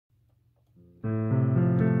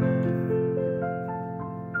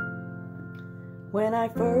When I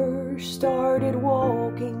first started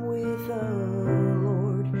walking with the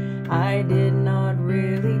Lord, I did not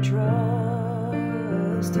really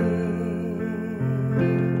trust Him.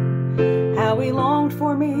 How He longed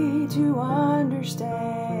for me to understand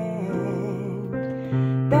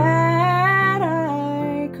that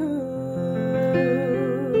I could.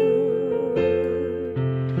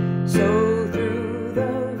 So through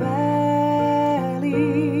the valley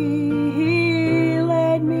He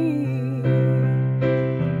led me,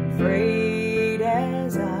 afraid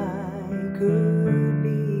as I could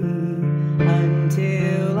be,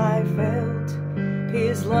 until I felt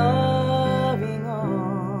His loving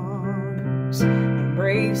arms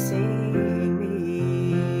embracing me.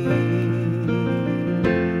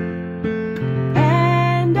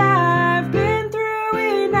 And I've been through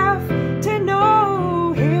enough to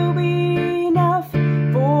know He'll be enough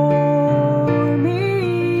for me.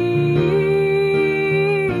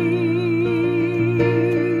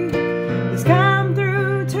 He's come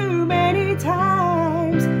through too many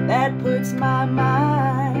times, that puts my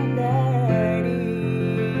mind at ease.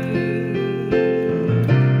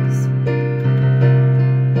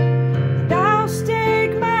 And I'll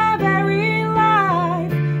stake my very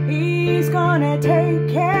life, He's gonna take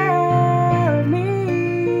care of me,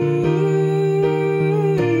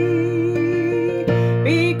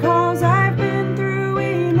 because I've been through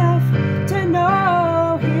enough to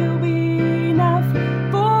know He'll be enough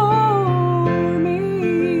for me.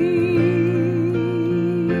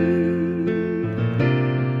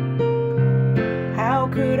 How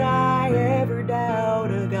could I ever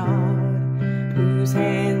doubt a God whose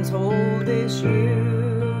hands hold this universe?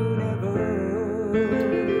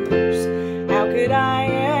 How could I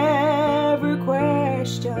ever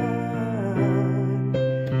question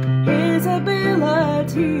His abilities?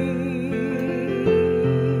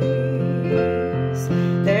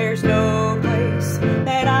 There's no place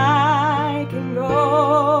that I can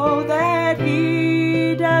go that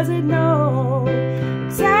He doesn't know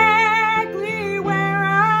exactly where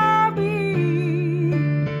I'll be.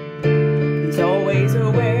 He's always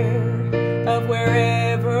aware of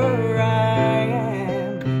wherever I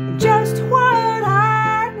am and just what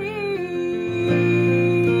I need.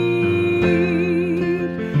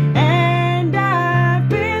 And I've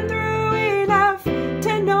been through enough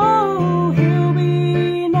to know He'll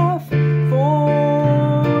be enough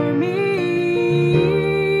for me.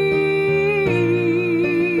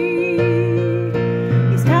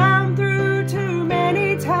 He's come through too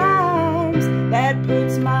many times, that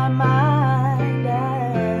puts my mind